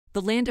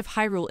The land of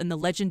Hyrule in The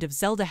Legend of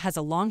Zelda has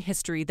a long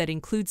history that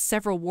includes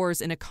several wars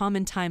in a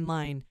common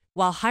timeline.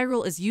 While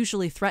Hyrule is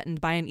usually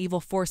threatened by an evil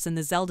force in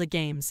the Zelda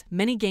games,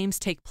 many games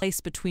take place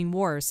between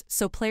wars,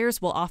 so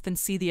players will often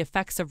see the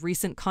effects of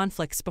recent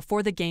conflicts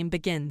before the game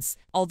begins.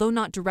 Although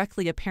not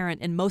directly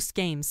apparent in most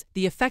games,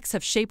 the effects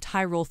have shaped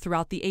Hyrule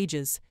throughout the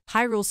ages.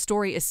 Hyrule's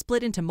story is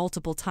split into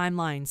multiple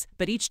timelines,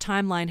 but each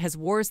timeline has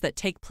wars that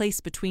take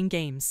place between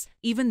games.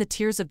 Even the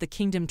Tears of the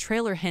Kingdom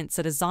trailer hints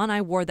at a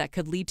Zanai war that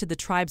could lead to the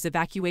tribe's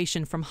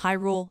evacuation from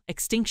Hyrule,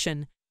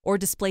 extinction, or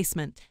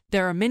displacement.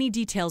 There are many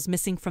details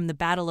missing from the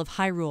Battle of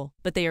Hyrule,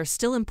 but they are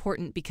still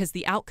important because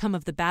the outcome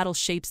of the battle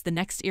shapes the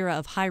next era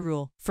of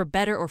Hyrule, for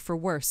better or for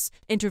worse.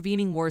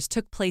 Intervening wars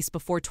took place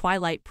before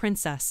Twilight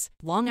Princess.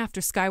 Long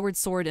after Skyward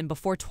Sword and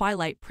before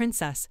Twilight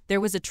Princess,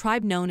 there was a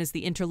tribe known as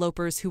the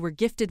Interlopers who were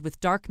gifted with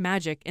dark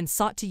magic and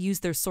sought to use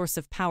their source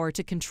of power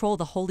to control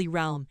the Holy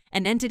Realm,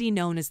 an entity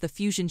known as the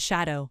Fusion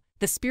Shadow.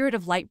 The Spirit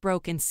of Light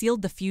broke and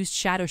sealed the fused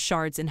shadow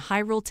shards in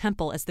Hyrule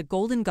Temple as the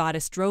Golden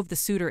Goddess drove the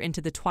suitor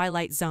into the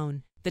Twilight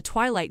Zone. The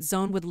Twilight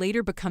Zone would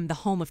later become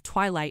the home of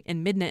Twilight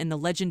and Midna in The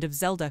Legend of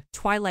Zelda,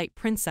 Twilight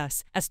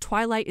Princess, as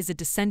Twilight is a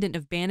descendant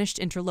of banished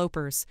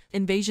interlopers.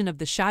 Invasion of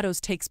the Shadows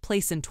takes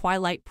place in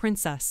Twilight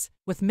Princess.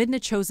 With Midna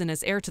chosen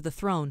as heir to the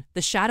throne,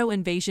 the Shadow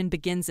invasion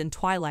begins in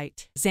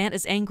Twilight. Zant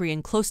is angry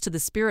and close to the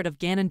spirit of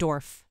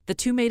Ganondorf. The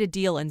two made a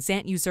deal and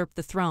Zant usurped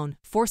the throne,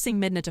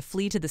 forcing Midna to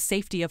flee to the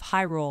safety of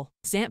Hyrule.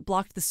 Zant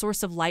blocked the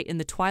source of light in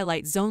the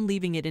Twilight Zone,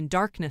 leaving it in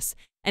darkness,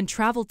 and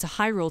traveled to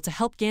Hyrule to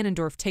help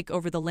Ganondorf take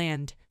over the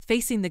land.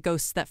 Facing the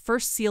ghosts that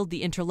first sealed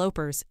the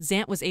interlopers,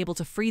 Zant was able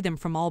to free them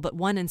from all but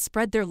one and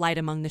spread their light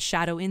among the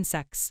shadow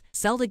insects.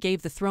 Zelda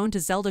gave the throne to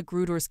Zelda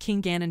Grudor's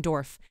King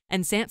Ganondorf,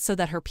 and Zant so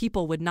that her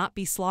people would not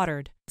be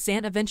slaughtered.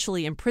 Zant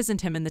eventually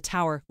imprisoned him in the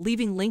tower,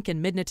 leaving Link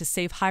and Midna to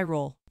save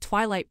Hyrule.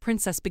 Twilight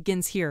Princess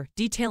begins here,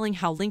 detailing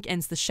how Link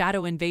ends the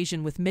Shadow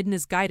invasion with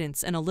Midna's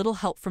guidance and a little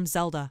help from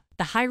Zelda.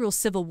 The Hyrule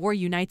Civil War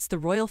unites the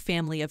royal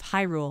family of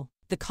Hyrule.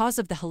 The cause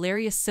of the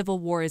hilarious civil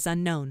war is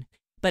unknown,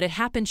 but it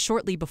happened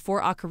shortly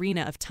before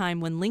Ocarina of Time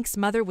when Link's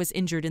mother was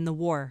injured in the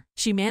war.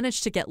 She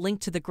managed to get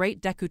Link to the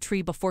Great Deku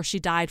Tree before she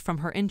died from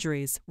her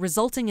injuries,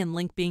 resulting in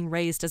Link being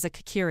raised as a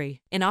Kakiri.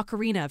 In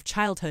Ocarina of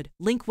Childhood,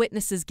 Link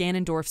witnesses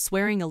Ganondorf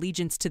swearing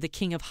allegiance to the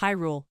King of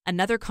Hyrule,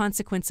 another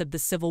consequence of the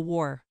Civil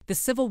War. The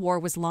Civil War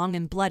was long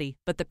and bloody,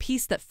 but the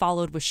peace that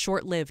followed was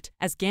short-lived,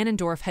 as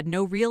Ganondorf had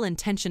no real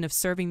intention of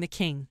serving the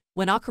king.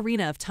 When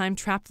Ocarina of Time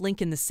trapped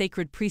Link in the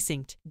Sacred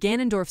Precinct,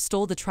 Ganondorf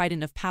stole the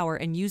Trident of Power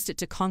and used it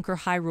to conquer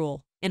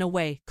Hyrule. In a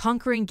way,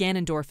 conquering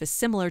Ganondorf is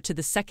similar to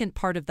the second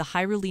part of the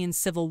Hyrulean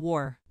Civil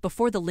War.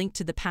 Before the Link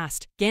to the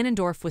Past,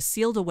 Ganondorf was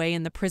sealed away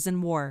in the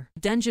Prison War.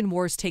 Dungeon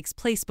Wars takes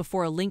place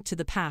before A Link to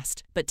the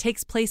Past, but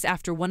takes place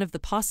after one of the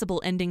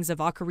possible endings of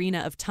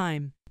Ocarina of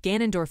Time.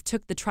 Ganondorf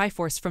took the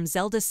Triforce from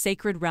Zelda's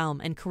sacred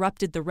realm and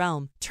corrupted the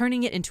realm,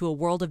 turning it into a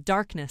world of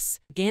darkness.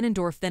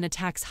 Ganondorf then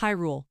attacks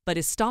Hyrule, but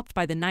is stopped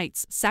by the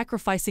knights,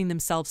 sacrificing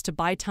themselves to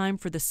buy time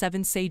for the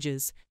Seven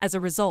Sages. As a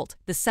result,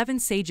 the Seven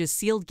Sages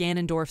sealed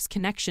Ganondorf's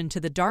connection to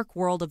the dark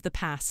world of the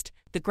past.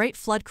 The Great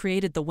Flood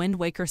created the Wind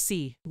Waker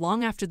Sea.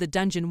 Long after the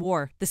Dungeon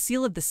War, the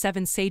seal of the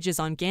Seven Sages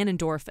on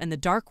Ganondorf and the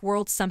Dark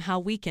World somehow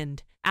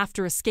weakened.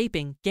 After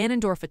escaping,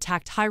 Ganondorf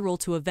attacked Hyrule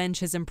to avenge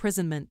his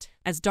imprisonment.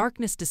 As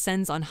darkness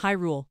descends on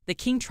Hyrule, the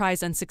king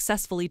tries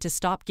unsuccessfully to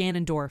stop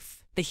Ganondorf.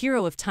 The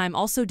hero of time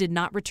also did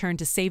not return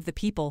to save the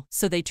people,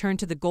 so they turned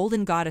to the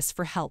Golden Goddess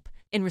for help.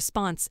 In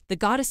response, the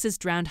goddesses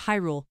drowned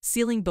Hyrule,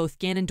 sealing both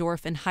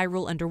Ganondorf and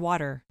Hyrule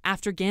underwater.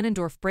 After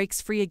Ganondorf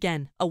breaks free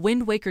again, a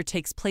Wind Waker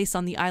takes place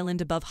on the island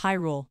above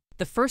Hyrule.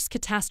 The first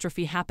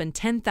catastrophe happened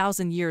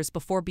 10,000 years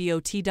before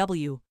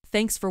BOTW.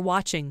 Thanks for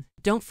watching.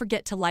 Don't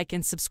forget to like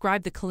and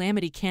subscribe. The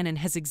Calamity Ganon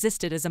has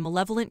existed as a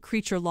malevolent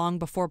creature long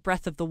before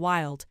Breath of the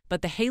Wild,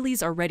 but the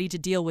Haleys are ready to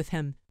deal with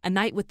him. A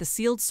knight with the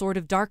sealed Sword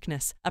of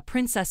Darkness, a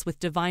princess with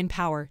divine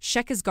power,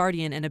 Sheikah's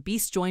guardian and a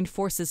beast joined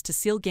forces to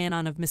seal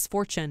Ganon of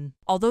misfortune.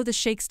 Although the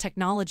Sheikh's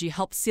technology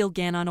helped seal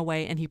Ganon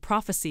away and he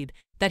prophesied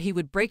that he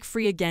would break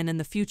free again in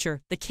the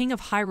future, the king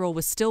of Hyrule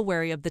was still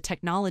wary of the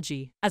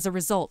technology. As a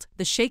result,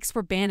 the Sheikhs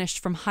were banished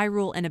from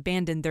Hyrule and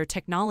abandoned their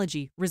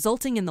technology,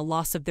 resulting in the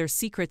loss of their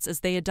secrets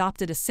as they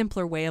adopted a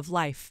simpler way of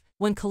life.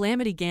 When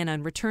Calamity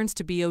Ganon returns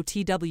to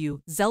BOTW,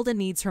 Zelda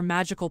needs her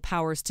magical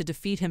powers to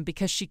defeat him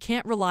because she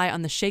can't rely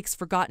on the Sheikh's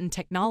forgotten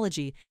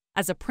technology.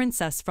 As a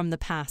princess from the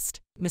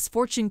past,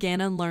 Misfortune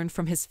Ganon learned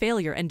from his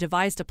failure and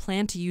devised a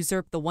plan to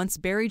usurp the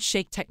once-buried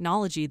Sheikh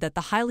technology that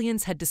the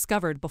Hylians had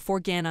discovered before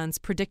Ganon's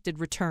predicted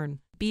return.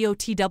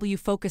 BOTW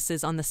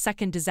focuses on the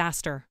second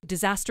disaster.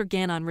 Disaster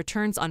Ganon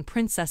returns on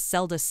Princess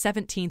Zelda's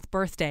 17th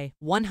birthday,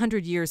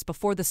 100 years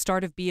before the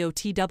start of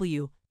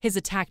BOTW. His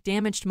attack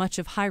damaged much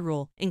of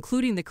Hyrule,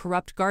 including the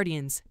corrupt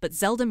guardians, but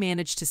Zelda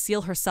managed to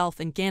seal herself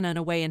and Ganon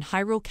away in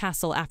Hyrule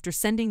Castle after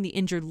sending the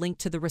injured Link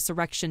to the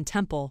Resurrection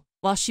Temple.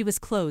 While she was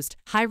closed,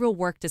 Hyrule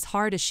worked as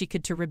hard as she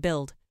could to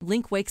rebuild.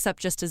 Link wakes up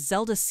just as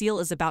Zelda's seal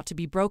is about to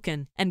be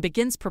broken, and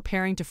begins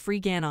preparing to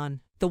free Ganon.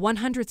 The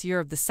 100th year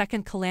of the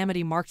Second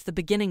Calamity marked the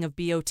beginning of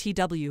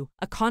BOTW,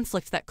 a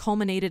conflict that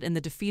culminated in the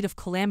defeat of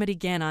Calamity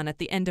Ganon at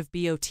the end of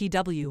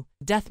BOTW.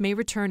 Death may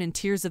return in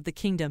Tears of the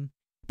Kingdom,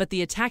 but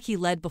the attack he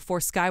led before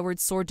Skyward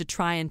Sword to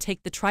try and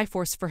take the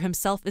Triforce for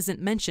himself isn't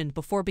mentioned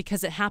before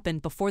because it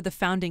happened before the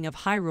founding of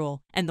Hyrule,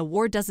 and the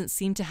war doesn't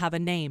seem to have a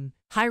name.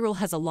 Hyrule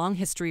has a long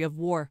history of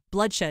war,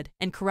 bloodshed,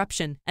 and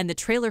corruption, and the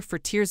trailer for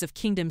Tears of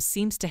Kingdom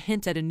seems to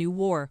hint at a new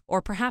war,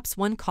 or perhaps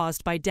one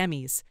caused by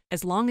demis.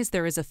 As long as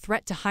there is a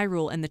threat to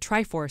Hyrule and the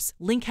Triforce,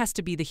 Link has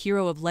to be the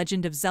hero of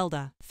Legend of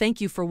Zelda.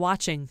 Thank you for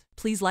watching.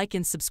 Please like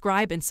and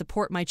subscribe and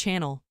support my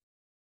channel.